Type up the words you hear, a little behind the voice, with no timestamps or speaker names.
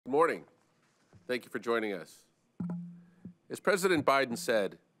Good morning. Thank you for joining us. As President Biden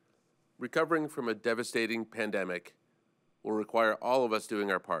said, recovering from a devastating pandemic will require all of us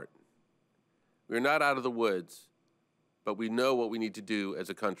doing our part. We are not out of the woods, but we know what we need to do as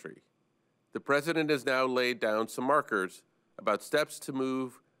a country. The President has now laid down some markers about steps to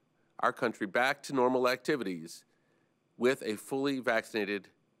move our country back to normal activities with a fully vaccinated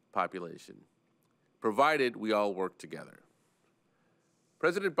population, provided we all work together.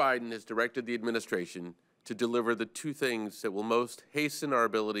 President Biden has directed the administration to deliver the two things that will most hasten our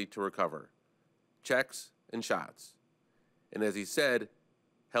ability to recover: checks and shots. And as he said,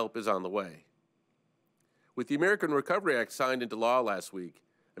 help is on the way. With the American Recovery Act signed into law last week,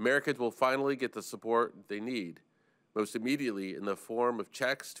 Americans will finally get the support they need, most immediately in the form of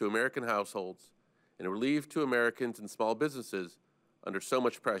checks to American households and relief to Americans and small businesses under so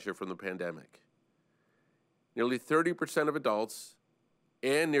much pressure from the pandemic. Nearly 30% of adults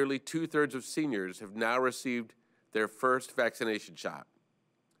and nearly 2/3 of seniors have now received their first vaccination shot.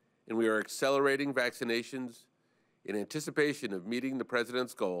 And we are accelerating vaccinations in anticipation of meeting the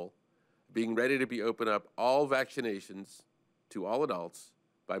President's goal, being ready to be open up all vaccinations to all adults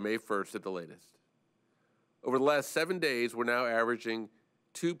by May 1st at the latest. Over the last 7 days, we're now averaging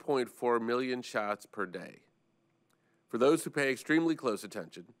 2.4 million shots per day. For those who pay extremely close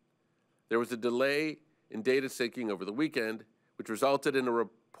attention, there was a delay in data syncing over the weekend, which resulted in a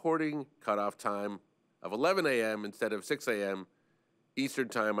reporting cutoff time of 11 a.m. instead of 6 a.m. Eastern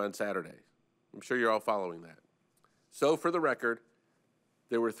Time on Saturday. I'm sure you're all following that. So for the record,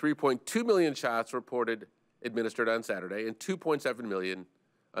 there were 3.2 million shots reported administered on Saturday and 2.7 million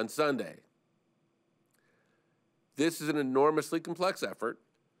on Sunday. This is an enormously complex effort,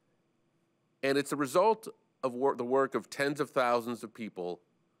 and it's a result of the work of tens of thousands of people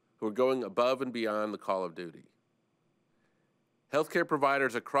who are going above and beyond the call of duty. Healthcare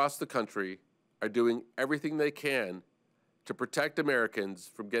providers across the country are doing everything they can to protect Americans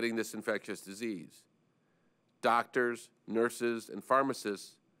from getting this infectious disease. Doctors, nurses, and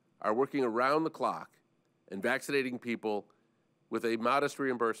pharmacists are working around the clock and vaccinating people with a modest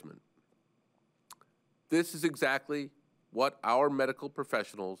reimbursement. This is exactly what our medical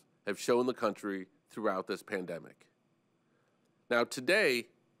professionals have shown the country throughout this pandemic. Now, today,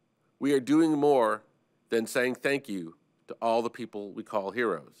 we are doing more than saying thank you to all the people we call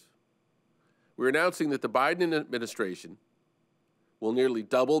heroes. We're announcing that the Biden administration will nearly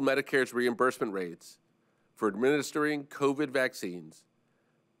double Medicare's reimbursement rates for administering COVID vaccines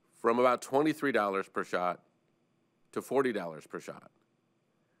from about $23 per shot to $40 per shot.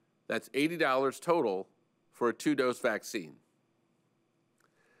 That's $80 total for a 2-dose vaccine.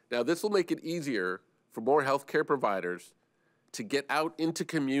 Now, this will make it easier for more healthcare providers to get out into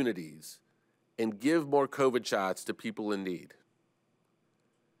communities and give more COVID shots to people in need.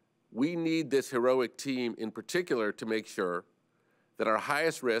 We need this heroic team in particular to make sure that our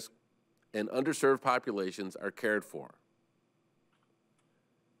highest risk and underserved populations are cared for.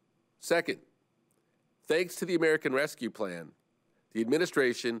 Second, thanks to the American Rescue Plan, the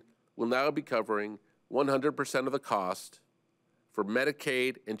administration will now be covering 100% of the cost for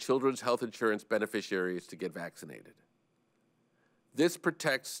Medicaid and children's health insurance beneficiaries to get vaccinated. This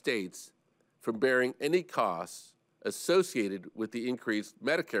protects states from bearing any costs associated with the increased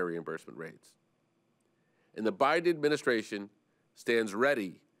Medicare reimbursement rates. And the Biden administration stands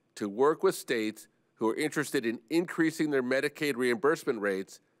ready to work with states who are interested in increasing their Medicaid reimbursement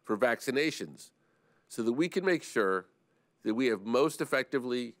rates for vaccinations so that we can make sure that we have most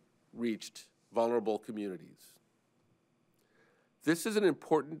effectively reached vulnerable communities. This is an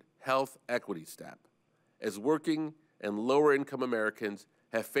important health equity step, as working and lower-income Americans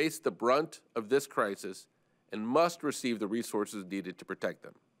have faced the brunt of this crisis and must receive the resources needed to protect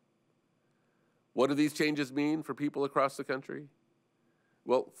them. What do these changes mean for people across the country?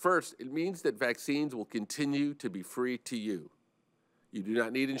 Well, first, it means that vaccines will continue to be free to you. You do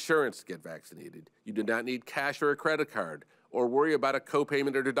not need insurance to get vaccinated. You do not need cash or a credit card or worry about a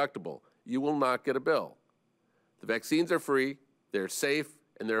copayment or deductible. You will not get a bill. The vaccines are free, they're safe,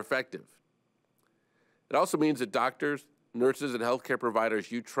 and they're effective. It also means that doctors, nurses, and healthcare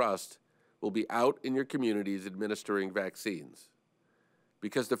providers you trust will be out in your communities administering vaccines,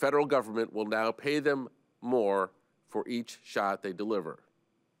 because the federal government will now pay them more for each shot they deliver.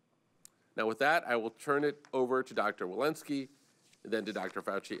 Now with that, I will turn it over to Dr. Walensky, and then to Dr.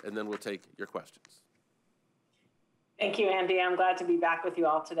 Fauci, and then we'll take your questions. Thank you, Andy. I'm glad to be back with you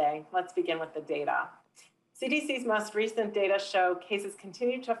all today. Let's begin with the data. CDC's most recent data show cases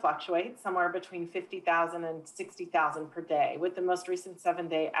continue to fluctuate somewhere between 50,000 and 60,000 per day, with the most recent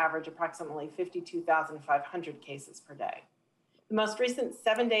 7-day average approximately 52,500 cases per day. The most recent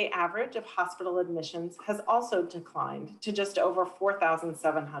 7-day average of hospital admissions has also declined to just over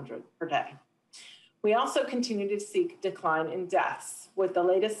 4,700 per day. We also continue to see decline in deaths, with the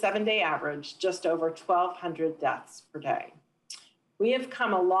latest 7-day average just over 1,200 deaths per day. We have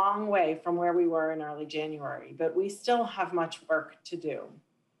come a long way from where we were in early January, but we still have much work to do.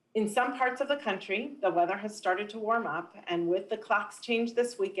 In some parts of the country, the weather has started to warm up, and with the clocks change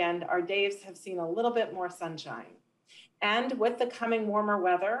this weekend, our days have seen a little bit more sunshine. And with the coming warmer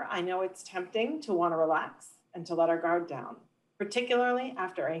weather, I know it's tempting to want to relax and to let our guard down, particularly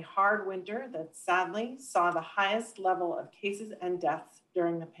after a hard winter that sadly saw the highest level of cases and deaths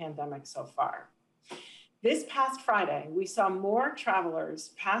during the pandemic so far. This past Friday, we saw more travelers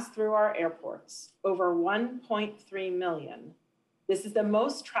pass through our airports, over 1.3 million. This is the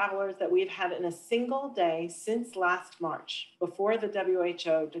most travelers that we've had in a single day since last March, before the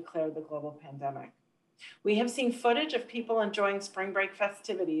WHO declared the global pandemic. We have seen footage of people enjoying spring break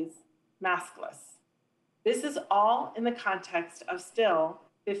festivities maskless. This is all in the context of still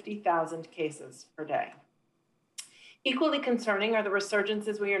 50,000 cases per day. Equally concerning are the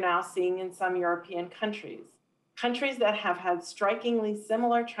resurgences we are now seeing in some European countries that have had strikingly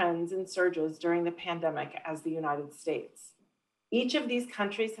similar trends in surges during the pandemic as the United States. Each of these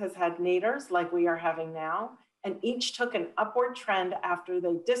countries has had naders like we are having now, and each took an upward trend after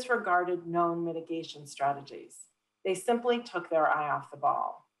they disregarded known mitigation strategies. They simply took their eye off the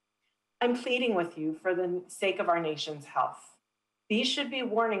ball. I'm pleading with you for the sake of our nation's health. These should be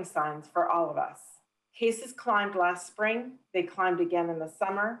warning signs for all of us. Cases climbed last spring, they climbed again in the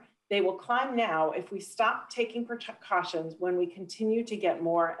summer. They will climb now if we stop taking precautions when we continue to get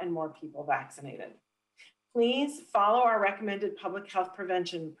more and more people vaccinated. Please follow our recommended public health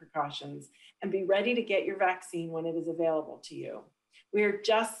prevention precautions and be ready to get your vaccine when it is available to you. We are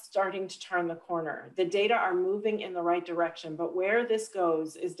just starting to turn the corner. The data are moving in the right direction, but where this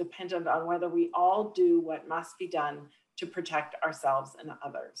goes is dependent on whether we all do what must be done to protect ourselves and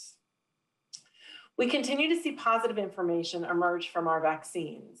others. We continue to see positive information emerge from our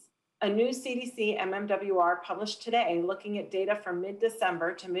vaccines. A new CDC MMWR published today, looking at data from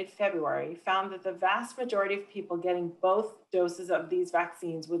mid-December to mid-February, found that the vast majority of people getting both doses of these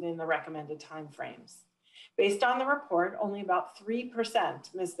vaccines within the recommended timeframes. Based on the report, only about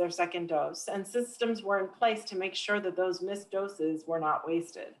 3% missed their second dose, and systems were in place to make sure that those missed doses were not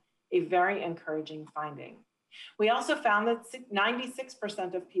wasted, a very encouraging finding. We also found that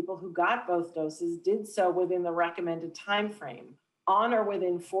 96% of people who got both doses did so within the recommended timeframe, on or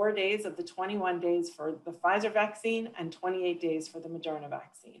within 4 days of the 21 days for the Pfizer vaccine and 28 days for the Moderna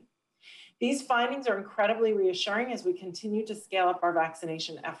vaccine. These findings are incredibly reassuring as we continue to scale up our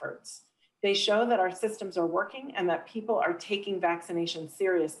vaccination efforts. They show that our systems are working and that people are taking vaccination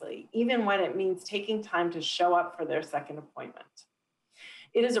seriously, even when it means taking time to show up for their second appointment.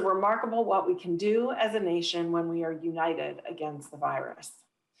 It is remarkable what we can do as a nation when we are united against the virus.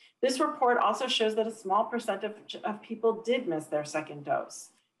 This report also shows that a small percentage of people did miss their second dose.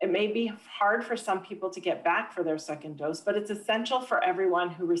 It may be hard for some people to get back for their second dose, but it's essential for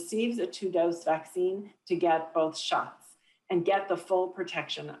everyone who receives a 2-dose vaccine to get both shots and get the full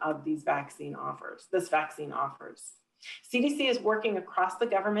protection of this vaccine offers. CDC is working across the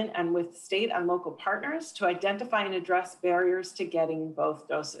government and with state and local partners to identify and address barriers to getting both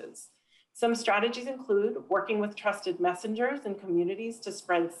doses. Some strategies include working with trusted messengers and communities to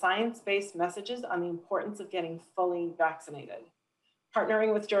spread science-based messages on the importance of getting fully vaccinated,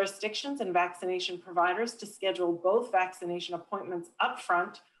 partnering with jurisdictions and vaccination providers to schedule both vaccination appointments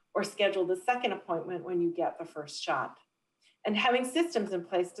upfront or schedule the second appointment when you get the first shot, and having systems in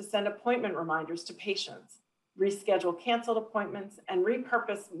place to send appointment reminders to patients, reschedule canceled appointments, and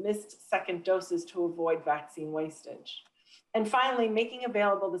repurpose missed second doses to avoid vaccine wastage. And finally, making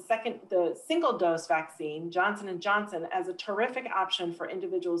available the single-dose vaccine, Johnson & Johnson, as a terrific option for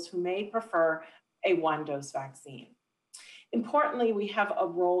individuals who may prefer a 1-dose vaccine. Importantly, we have a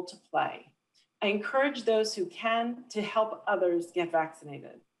role to play. I encourage those who can to help others get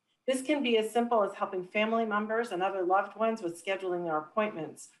vaccinated. This can be as simple as helping family members and other loved ones with scheduling their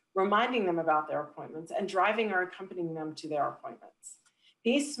appointments, reminding them about their appointments, and driving or accompanying them to their appointments.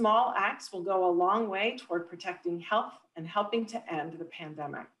 These small acts will go a long way toward protecting health and helping to end the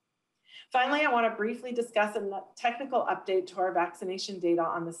pandemic. Finally, I want to briefly discuss a technical update to our vaccination data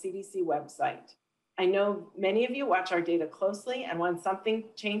on the CDC website. I know many of you watch our data closely, and when something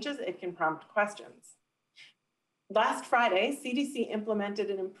changes, it can prompt questions. Last Friday, CDC implemented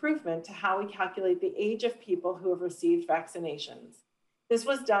an improvement to how we calculate the age of people who have received vaccinations. This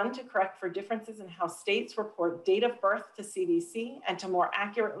was done to correct for differences in how states report date of birth to CDC and to more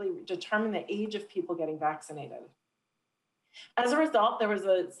accurately determine the age of people getting vaccinated. As a result, there was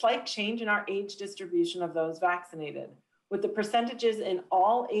a slight change in our age distribution of those vaccinated, with the percentages in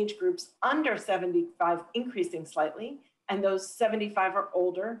all age groups under 75 increasing slightly, and those 75 or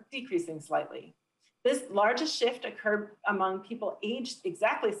older decreasing slightly. This largest shift occurred among people aged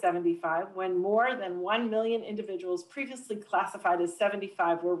exactly 75, when more than 1 million individuals previously classified as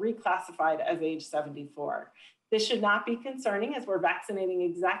 75 were reclassified as age 74. This should not be concerning, as we're vaccinating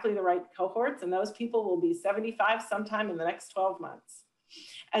exactly the right cohorts, and those people will be 75 sometime in the next 12 months.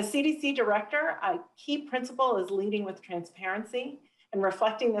 As CDC director, a key principle is leading with transparency. And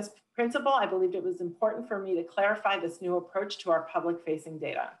reflecting this principle, I believed it was important for me to clarify this new approach to our public-facing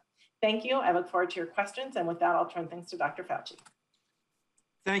data. Thank you. I look forward to your questions. And with that, I'll turn things to Dr. Fauci.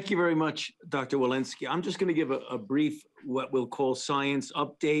 Thank you very much, Dr. Walensky. I'm just going to give a brief, what we'll call science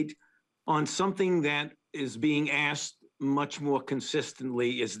update on something that is being asked much more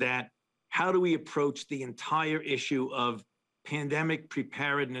consistently, is that how do we approach the entire issue of pandemic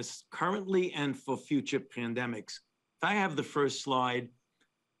preparedness currently and for future pandemics? If I have the first slide,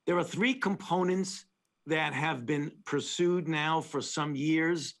 there are three components that have been pursued now for some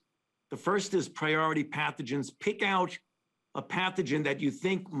years. The first is priority pathogens. Pick out a pathogen that you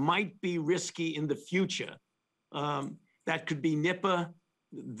think might be risky in the future. That could be Nipah,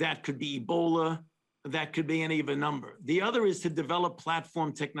 that could be Ebola, that could be any of a number. The other is to develop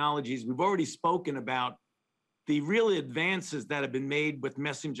platform technologies. We've already spoken about the real advances that have been made with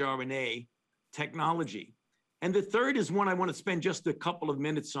messenger RNA technology. And the third is one I want to spend just a couple of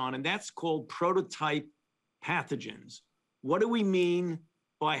minutes on, and that's called prototype pathogens. What do we mean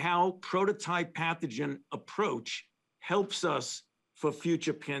by how prototype pathogen approach helps us for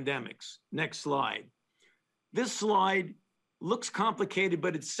future pandemics? Next slide. This slide looks complicated,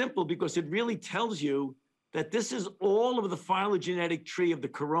 but it's simple because it really tells you that this is all of the phylogenetic tree of the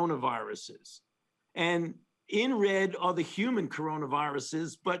coronaviruses. And in red are the human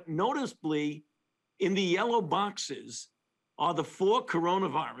coronaviruses, but noticeably in the yellow boxes are the 4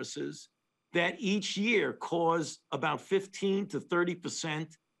 coronaviruses that each year cause about 15 to 30%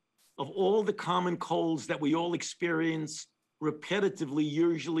 of all the common colds that we all experience repetitively,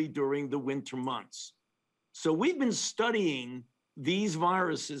 usually during the winter months. So we've been studying these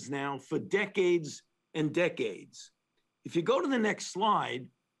viruses now for decades and decades. If you go to the next slide,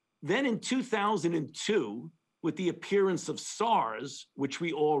 then in 2002, with the appearance of SARS, which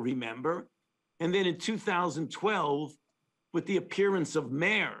we all remember, and then in 2012, with the appearance of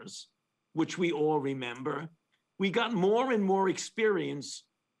MERS, which we all remember, we got more and more experience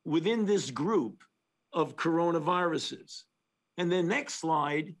within this group of coronaviruses. And the next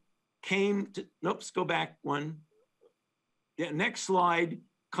slide came to, nope, go back one. Yeah, next slide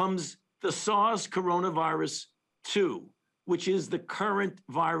comes the SARS coronavirus 2, which is the current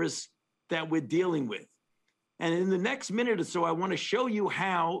virus that we're dealing with. And in the next minute or so, I want to show you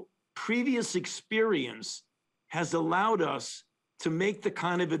how previous experience has allowed us to make the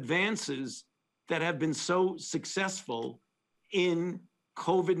kind of advances that have been so successful in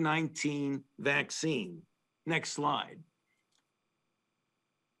COVID-19 vaccine. Next slide.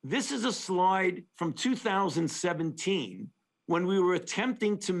 This is a slide from 2017 when we were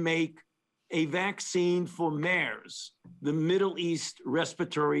attempting to make a vaccine for MERS, the Middle East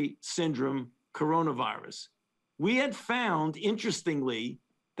Respiratory Syndrome coronavirus. We had found, interestingly,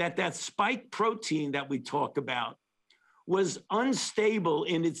 that that spike protein that we talk about was unstable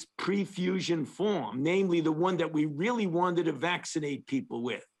in its pre-fusion form, namely the one that we really wanted to vaccinate people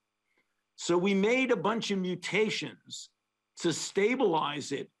with. So we made a bunch of mutations to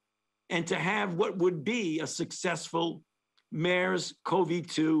stabilize it and to have what would be a successful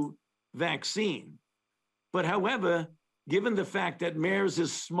MERS-CoV-2 vaccine. But however, given the fact that MERS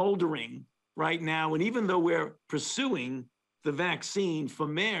is smoldering right now, and even though we're pursuing the vaccine for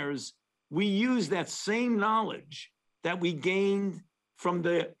MERS, we use that same knowledge that we gained from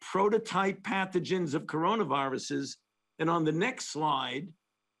the prototype pathogens of coronaviruses. And on the next slide,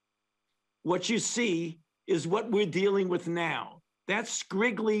 what you see is what we're dealing with now. That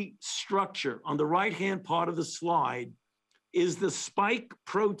squiggly structure on the right-hand part of the slide is the spike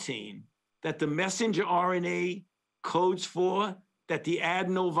protein that the messenger RNA codes for, that the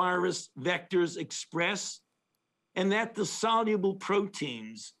adenovirus vectors express, and that the soluble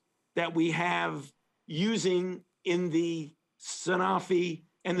proteins that we have using in the Sanofi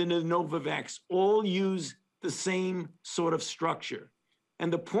and the Novavax all use the same sort of structure.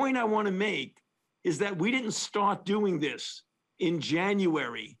 And the point I want to make is that we didn't start doing this in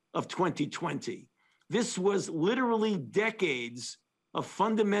January of 2020. This was literally decades of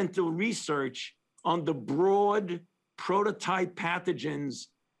fundamental research on the broad prototype pathogens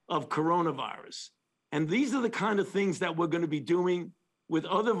of coronavirus. And these are the kind of things that we're going to be doing with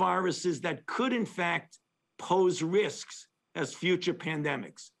other viruses that could, in fact, pose risks as future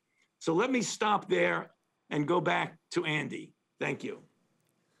pandemics. So let me stop there and go back to Andy. Thank you.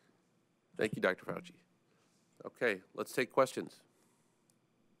 Thank you, Dr. Fauci. Okay, let's take questions.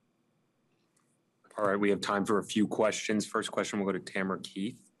 All right, we have time for a few questions. First question will go to Tamara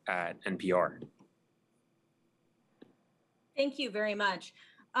Keith at NPR. Thank you very much.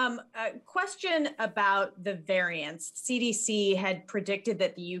 A question about the variants. CDC had predicted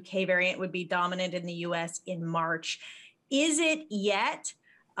that the UK variant would be dominant in the US in March. Is it yet?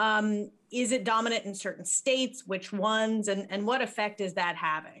 Is it dominant in certain states? Which ones? And what effect is that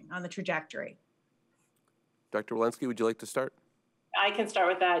having on the trajectory? Dr. Walensky, would you like to start? I can start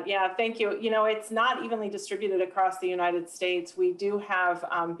with that. Yeah, thank you. You know, it's not evenly distributed across the United States. We do have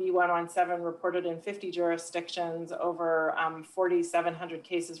B117 reported in 50 jurisdictions, over 4,700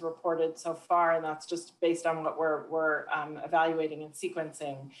 cases reported so far, and that's just based on what we're evaluating and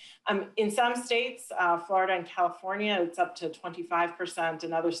sequencing. In some states, Florida and California, it's up to 25%.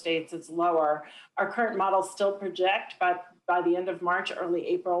 In other states, it's lower. Our current models still project, but by the end of March, early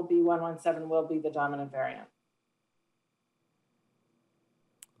April, B117 will be the dominant variant.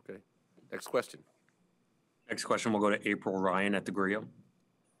 Next question. Next question will go to April Ryan at the Grio.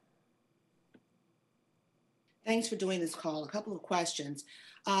 Thanks for doing this call. A couple of questions.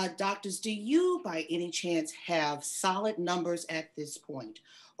 Doctors, do you by any chance have solid numbers at this point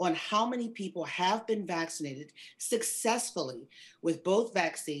on how many people have been vaccinated successfully with both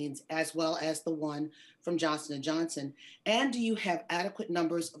vaccines as well as the one from Johnson & Johnson? And do you have adequate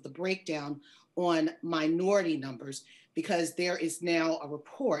numbers of the breakdown on minority numbers? Because there is now a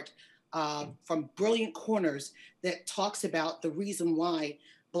report from Brilliant Corners that talks about the reason why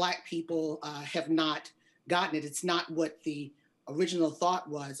Black people have not gotten it. It's not what the original thought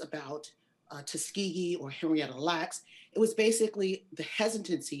was about Tuskegee or Henrietta Lacks. It was basically, the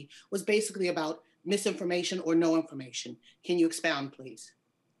hesitancy was basically about misinformation or no information. Can you expound, please?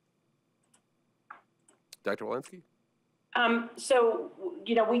 Dr. Walensky? So,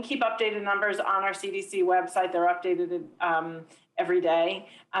 you know, we keep updated numbers on our CDC website. They're updated every day.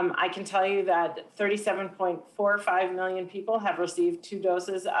 I can tell you that 37.45 million people have received 2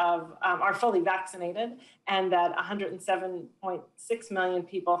 doses of, are fully vaccinated, and that 107.6 million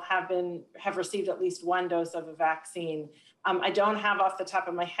people have received at least 1 dose of a vaccine. I don't have off the top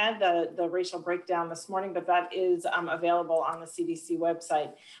of my head the racial breakdown this morning, but that is available on the CDC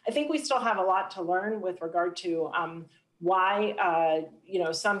website. I think we still have a lot to learn with regard to why you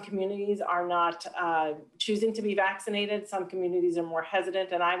know, some communities are not choosing to be vaccinated. Some communities are more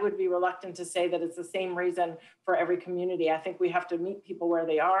hesitant, and I would be reluctant to say that it's the same reason for every community. I think we have to meet people where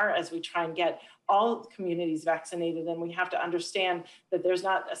they are as we try and get all communities vaccinated, and we have to understand that there's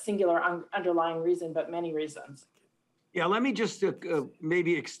not a singular underlying reason, but many reasons. Yeah, let me just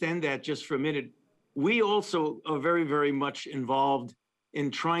maybe extend that just for a minute. We also are very, very much involved in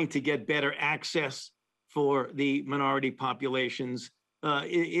trying to get better access for the minority populations.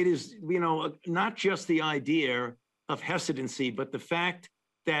 It is, you know, not just the idea of hesitancy, but the fact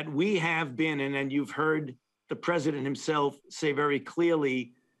that we have been, and you've heard the president himself say very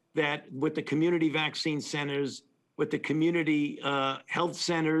clearly that with the community vaccine centers, with the community health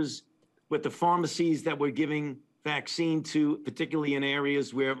centers, with the pharmacies that we're giving vaccine to, particularly in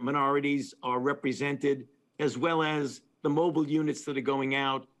areas where minorities are represented, as well as the mobile units that are going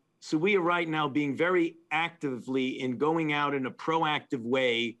out. So we are right now being very actively in going out in a proactive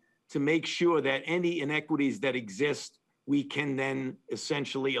way to make sure that any inequities that exist, we can then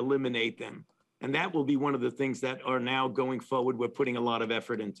essentially eliminate them. And that will be one of the things that are now going forward, we're putting a lot of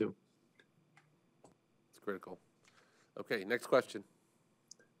effort into. It's critical. Okay, next question.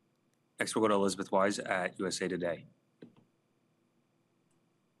 Next, we'll go to Elizabeth Wise at USA Today.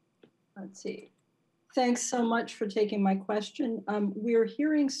 Let's see. Thanks so much for taking my question. We're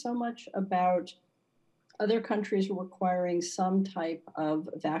hearing so much about other countries requiring some type of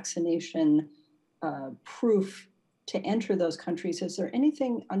vaccination proof to enter those countries. Is there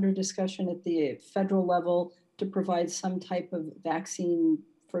anything under discussion at the federal level to provide some type of vaccine,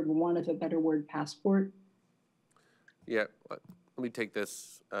 for want of a better word, passport? Yeah, let me take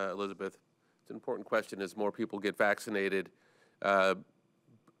this, Elizabeth. It's an important question. As more people get vaccinated,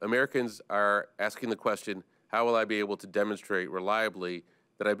 Americans are asking the question, how will I be able to demonstrate reliably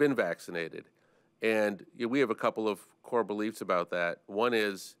that I've been vaccinated? And you know, we have a couple of core beliefs about that. One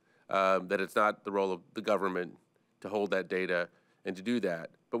is that it's not the role of the government to hold that data and to do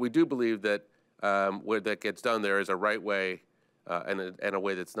that. But we do believe that where that gets done, there is a right way and a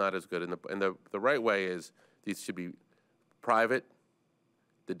way that's not as good. And the right way is these should be private,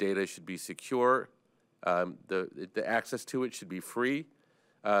 the data should be secure, The access to it should be free.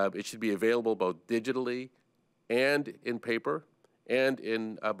 It should be available both digitally and in paper and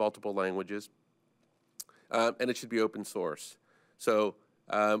in multiple languages. And it should be open source. So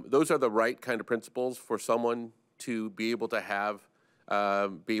those are the right kind of principles for someone to be able to have,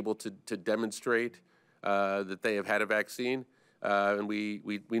 be able to demonstrate that they have had a vaccine. And we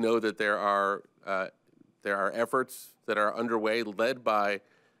know that there are efforts that are underway led by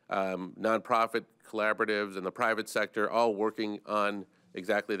nonprofit collaboratives and the private sector, all working on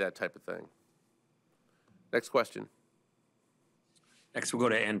exactly that type of thing. Next question. Next, we'll go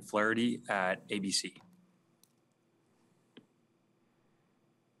to Ann Flaherty at ABC.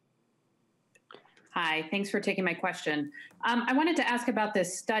 Hi, thanks for taking my question. I wanted to ask about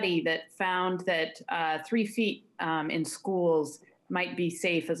this study that found that 3 feet in schools might be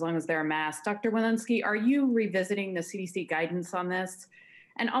safe as long as there are masks. Dr. Walensky, are you revisiting the CDC guidance on this?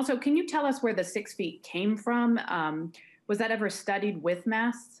 And also, can you tell us where the 6 feet came from? Was that ever studied with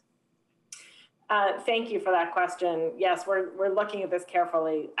masks? Thank you for that question. Yes, we're looking at this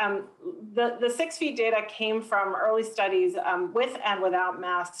carefully. The 6 feet data came from early studies with and without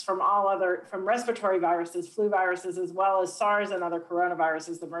masks from respiratory viruses, flu viruses, as well as SARS and other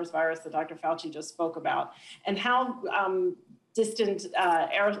coronaviruses, the MERS virus that Dr. Fauci just spoke about, and how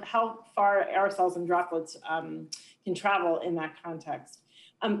how far aerosols and droplets can travel in that context.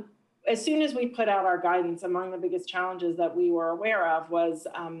 As soon as we put out our guidance, among the biggest challenges that we were aware of was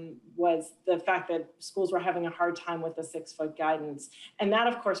the fact that schools were having a hard time with the 6 foot guidance. And that,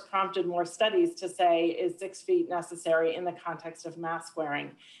 of course, prompted more studies to say, is 6 feet necessary in the context of mask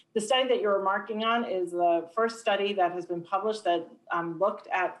wearing? The study that you're remarking on is the first study that has been published that looked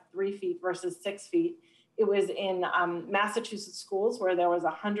at 3 feet versus 6 feet. It was in Massachusetts schools where there was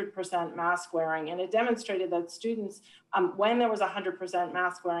 100% mask wearing, and it demonstrated that students, when there was 100%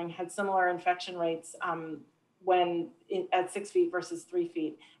 mask wearing, had similar infection rates at 6 feet versus 3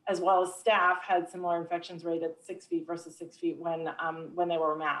 feet, as well as staff had similar infections rate at 6 feet versus 6 feet when they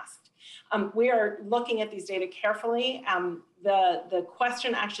were masked. We are looking at these data carefully. The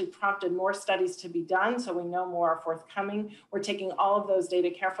question actually prompted more studies to be done, so we know more are forthcoming. We're taking all of those data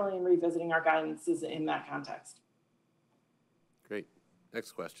carefully and revisiting our guidances in that context. Great.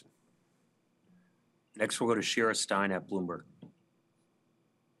 Next question. Next, we'll go to Shira Stein at Bloomberg.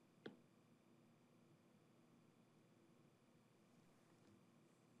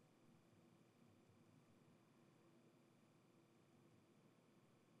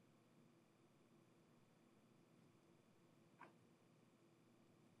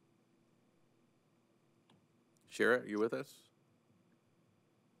 Shira, are you with us?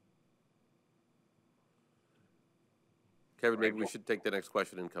 Kevin, maybe we should take the next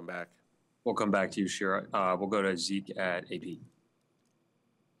question and come back. We'll come back to you, Shira. We'll go to Zeke at AP.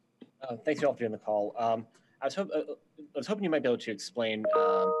 Thanks you all for doing the call. I was hoping you might be able to explain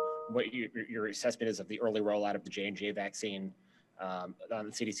what your assessment is of the early rollout of the J&J vaccine. On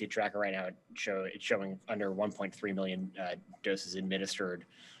the CDC tracker right now, it's showing under 1.3 million doses administered,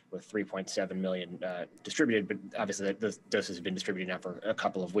 with 3.7 million distributed, but obviously those doses have been distributed now for a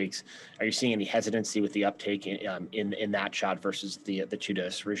couple of weeks. Are you seeing any hesitancy with the uptake in that shot versus the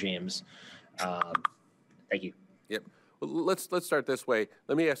 2-dose regimes? Thank you. Yep. Well, let's start this way.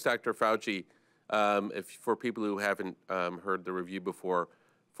 Let me ask Dr. Fauci, if for people who haven't heard the review before,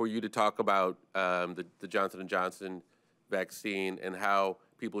 for you to talk about the Johnson & Johnson vaccine and how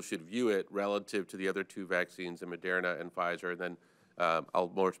people should view it relative to the other 2 vaccines, the Moderna and Pfizer, and then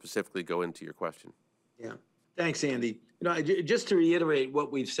I'll more specifically go into your question. Yeah, thanks, Andy. Just to reiterate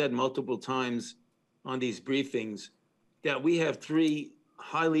what we've said multiple times on these briefings, that we have 3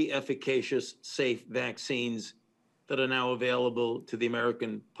 highly efficacious, safe vaccines that are now available to the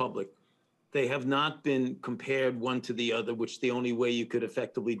American public. They have not been compared one to the other, which the only way you could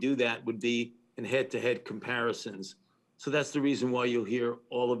effectively do that would be in head-to-head comparisons. So that's the reason why you'll hear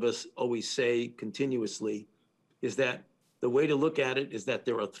all of us always say continuously is that the way to look at it is that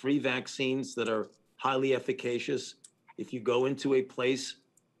there are 3 vaccines that are highly efficacious. If you go into a place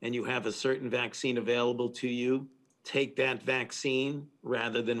and you have a certain vaccine available to you, take that vaccine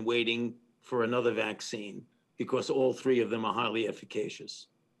rather than waiting for another vaccine, because all 3 of them are highly efficacious.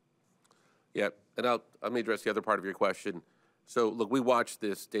 Yeah, and let me address the other part of your question. So look, we watch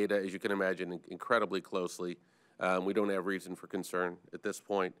this data, as you can imagine, incredibly closely. We don't have reason for concern at this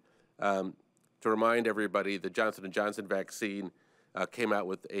point. To remind everybody, the Johnson & Johnson vaccine came out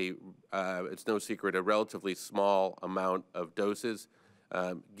with it's no secret, a relatively small amount of doses.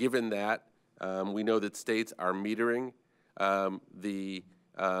 Given that, we know that states are metering how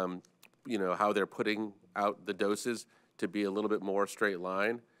they're putting out the doses to be a little bit more straight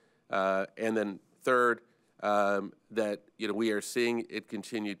line. And then Third, that we are seeing it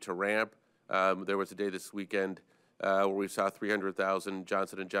continue to ramp. There was a day this weekend where we saw 300,000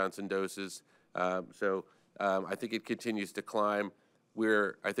 Johnson & Johnson doses. So I think it continues to climb.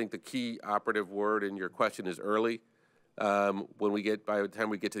 I think the key operative word in your question is early. By the time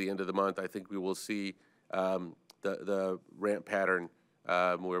we get to the end of the month, I think we will see the ramp pattern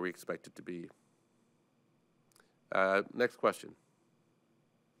where we expect it to be. Next question.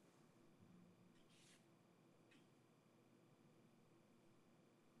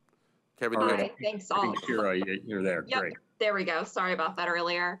 Kevin, Hi, thanks all. Shira, you're there. Yep, Great. there we go. Sorry about that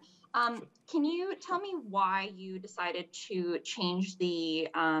earlier. Can you tell me why you decided to change the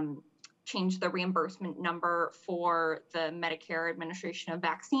reimbursement number for the Medicare administration of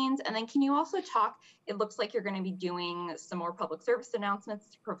vaccines? And then can you also talk, it looks like you're going to be doing some more public service announcements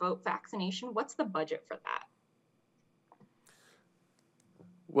to promote vaccination. What's the budget for that?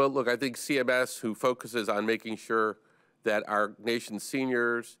 Well, look, I think CMS, who focuses on making sure that our nation's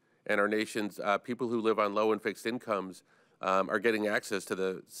seniors and our nation's people who live on low and fixed incomes are getting access to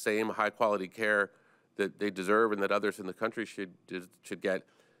the same high-quality care that they deserve and that others in the country should get,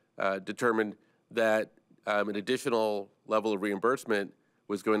 determined that an additional level of reimbursement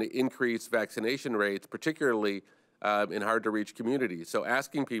was going to increase vaccination rates, particularly in hard-to-reach communities. So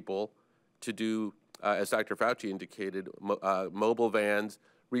asking people to do, as Dr. Fauci indicated, mobile vans,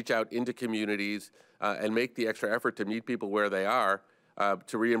 reach out into communities and make the extra effort to meet people where they are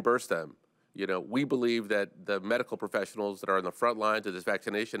to reimburse them. We believe that the medical professionals that are on the front lines of this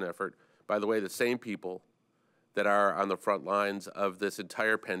vaccination effort, by the way, the same people that are on the front lines of this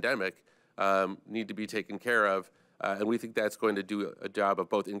entire pandemic need to be taken care of. And we think that's going to do a job of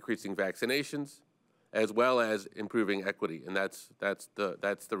both increasing vaccinations as well as improving equity. And that's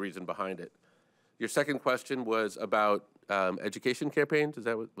the reason behind it. Your second question was about education campaigns. Was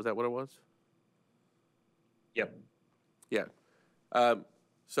that what it was? Yep. Yeah.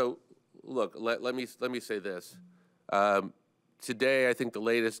 So look, let me say this. Today, I think the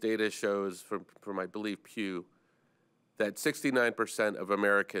latest data shows from I believe Pew that 69% of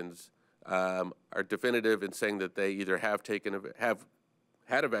Americans are definitive in saying that they either have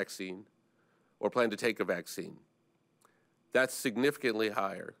had a vaccine or plan to take a vaccine. That's significantly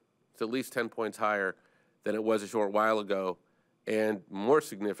higher. It's at least 10 points higher than it was a short while ago, and more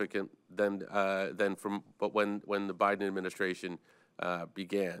significant than when the Biden administration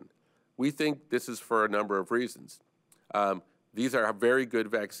began. We think this is for a number of reasons. These are very good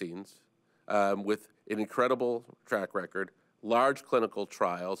vaccines with an incredible track record, large clinical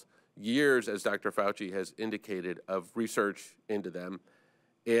trials, years, as Dr. Fauci has indicated, of research into them.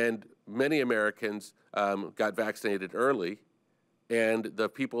 And many Americans got vaccinated early. And the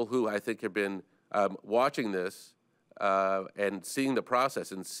people who I think have been watching this and seeing the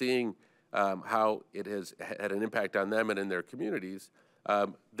process and seeing how it has had an impact on them and in their communities,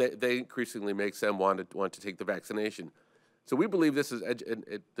 they increasingly makes them want to take the vaccination. So we believe this is,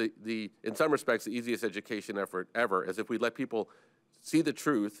 in some respects, the easiest education effort ever, as if we let people see the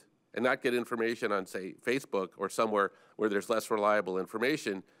truth and not get information on, say, Facebook or somewhere where there's less reliable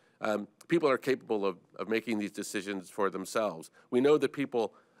information. People are capable of making these decisions for themselves. We know that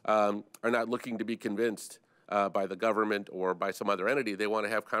people are not looking to be convinced by the government or by some other entity. They want to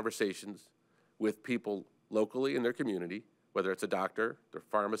have conversations with people locally in their community, whether it's a doctor, their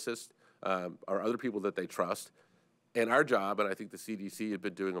pharmacist, or other people that they trust. And our job, and I think the CDC has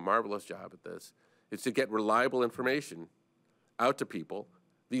been doing a marvelous job at this, is to get reliable information out to people.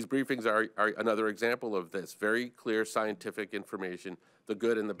 These briefings are another example of this, very clear scientific information, the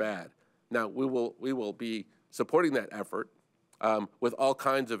good and the bad. Now, we will be supporting that effort with all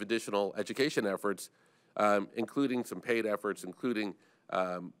kinds of additional education efforts, including some paid efforts, including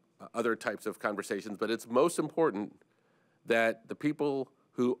other types of conversations. But it's most important that the people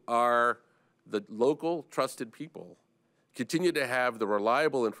who are the local trusted people continue to have the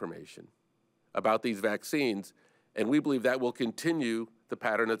reliable information about these vaccines, and we believe that will continue the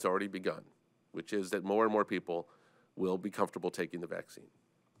pattern that's already begun, which is that more and more people will be comfortable taking the vaccine.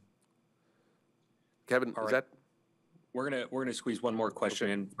 Kevin, All is right. that? We're gonna squeeze one more question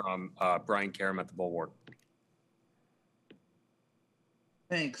in from Brian Karam at the Bulwark.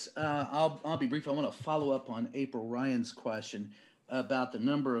 Thanks. I'll be brief. I want to follow up on April Ryan's question about the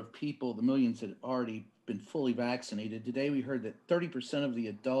number of people, the millions that had already been fully vaccinated. Today we heard that 30% of the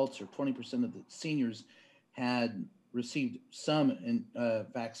adults or 20% of the seniors had received some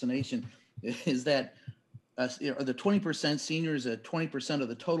vaccination. Is that are the 20% seniors 20% of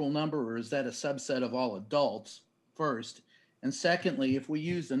the total number, or is that a subset of all adults first? And secondly, if we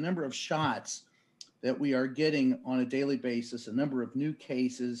use the number of shots that we are getting on a daily basis, a number of new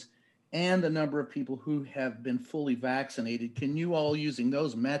cases, and the number of people who have been fully vaccinated. Can you all, using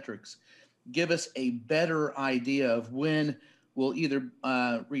those metrics, give us a better idea of when we'll either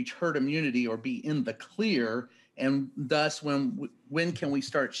reach herd immunity or be in the clear, and thus when can we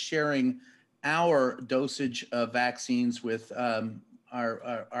start sharing our dosage of vaccines with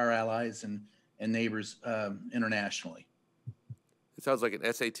our allies and neighbors internationally? It sounds like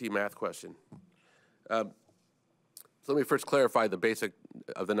an SAT math question. So let me first clarify the basic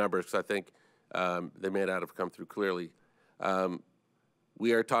of the numbers, because I think they may not have come through clearly.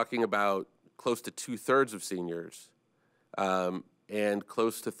 We are talking about close to 2/3 of seniors and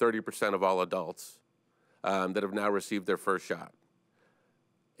close to 30% of all adults that have now received their first shot.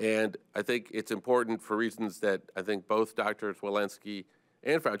 And I think it's important, for reasons that I think both Drs. Walensky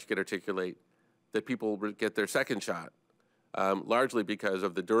and Fauci can articulate, that people get their second shot, largely because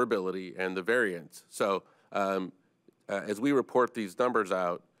of the durability and the variants. So as we report these numbers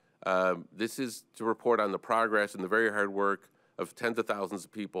out, this is to report on the progress and the very hard work of tens of thousands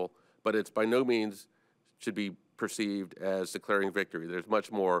of people, but it's by no means should be perceived as declaring victory. There's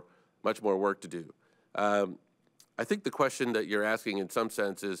much more work to do. I think the question that you're asking in some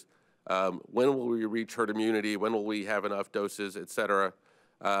sense is, when will we reach herd immunity? When will we have enough doses, et cetera?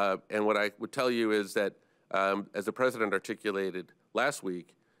 And what I would tell you is that, as the president articulated last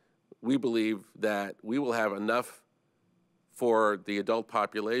week, we believe that we will have enough for the adult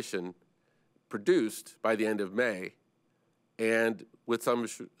population produced by the end of May, and with some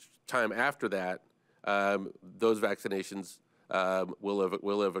time after that, those vaccinations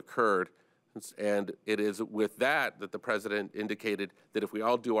will have occurred. And it is with that that the president indicated that if we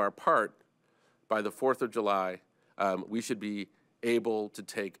all do our part, by the 4th of July, we should be able to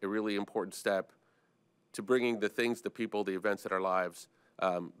take a really important step to bringing the things, the people, the events in our lives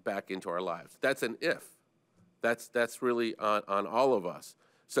back into our lives. That's an if. That's really on all of us.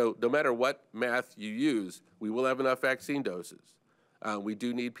 So no matter what math you use, we will have enough vaccine doses. We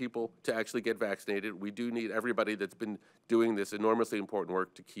do need people to actually get vaccinated. We do need everybody that's been doing this enormously important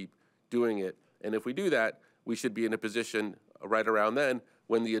work to keep doing it. And if we do that, we should be in a position right around then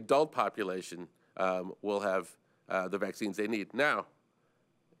when the adult population will have the vaccines they need. Now,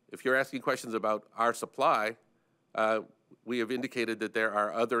 if you're asking questions about our supply, we have indicated that there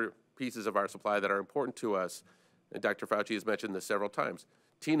are other pieces of our supply that are important to us, and Dr. Fauci has mentioned this several times.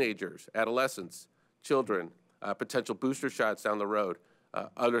 Teenagers, adolescents, children, potential booster shots down the road,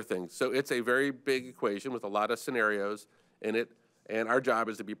 other things. So it's a very big equation with a lot of scenarios in it, and our job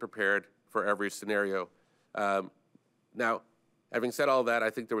is to be prepared for every scenario. Now, having said all that, I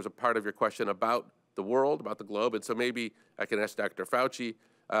think there was a part of your question about the world, about the globe, and so maybe I can ask Dr. Fauci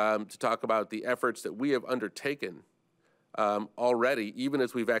to talk about the efforts that we have undertaken already, even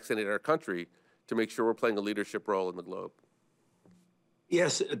as we vaccinate our country, to make sure we're playing a leadership role in the globe.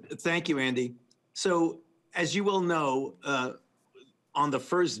 Yes, thank you, Andy. So, as you well know, on the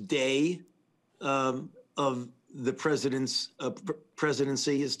first day of the president's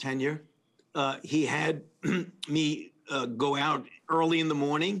presidency, his tenure, he had me go out early in the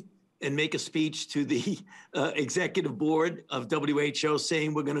morning and make a speech to the executive board of WHO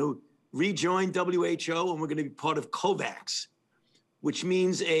saying we're going to rejoin WHO and we're going to be part of COVAX, which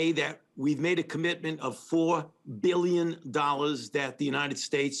means, that we've made a commitment of $4 billion that the United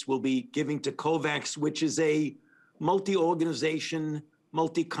States will be giving to COVAX, which is a multi-organization,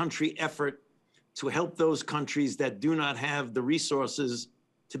 multi-country effort to help those countries that do not have the resources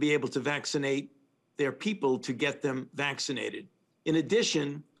to be able to vaccinate their people to get them vaccinated. In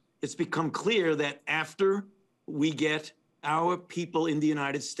addition, it's become clear that after we get our people in the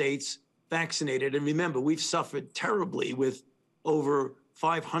United States vaccinated, and remember, we've suffered terribly with over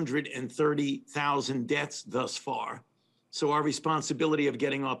 530,000 deaths thus far. So our responsibility of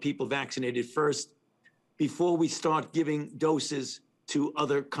getting our people vaccinated first before we start giving doses to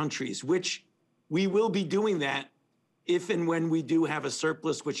other countries, which we will be doing that if and when we do have a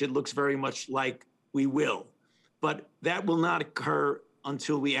surplus, which it looks very much like we will. But that will not occur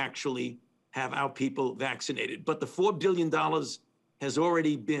until we actually have our people vaccinated. But the $4 billion has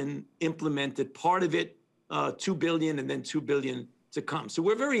already been implemented. Part of it, $2 billion, and then $2 billion to come. So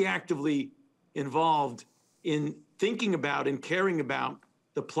we're very actively involved in thinking about and caring about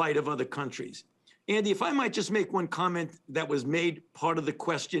the plight of other countries. Andy, if I might just make one comment that was made part of the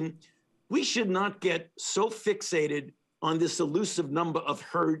question, we should not get so fixated on this elusive number of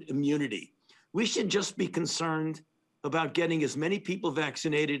herd immunity. We should just be concerned about getting as many people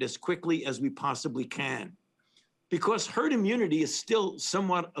vaccinated as quickly as we possibly can, because herd immunity is still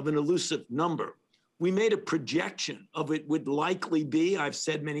somewhat of an elusive number. We made a projection of it would likely be, I've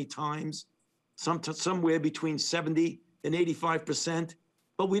said many times, somewhere between 70 and 85%.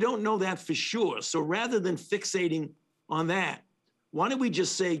 but we don't know that for sure. So rather than fixating on that, why don't we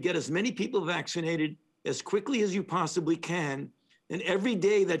just say, get as many people vaccinated as quickly as you possibly can. And every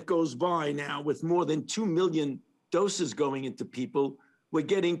day that goes by now, with more than 2 million doses going into people, we're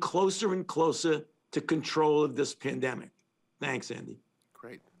getting closer and closer to control of this pandemic. Thanks, Andy.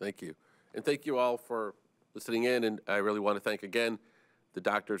 Great, thank you. And thank you all for listening in. And I really want to thank again the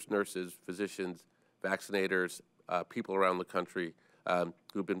doctors, nurses, physicians, vaccinators, people around the country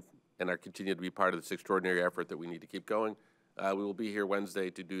who've been and are continuing to be part of this extraordinary effort that we need to keep going. We will be here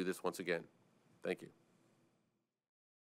Wednesday to do this once again. Thank you.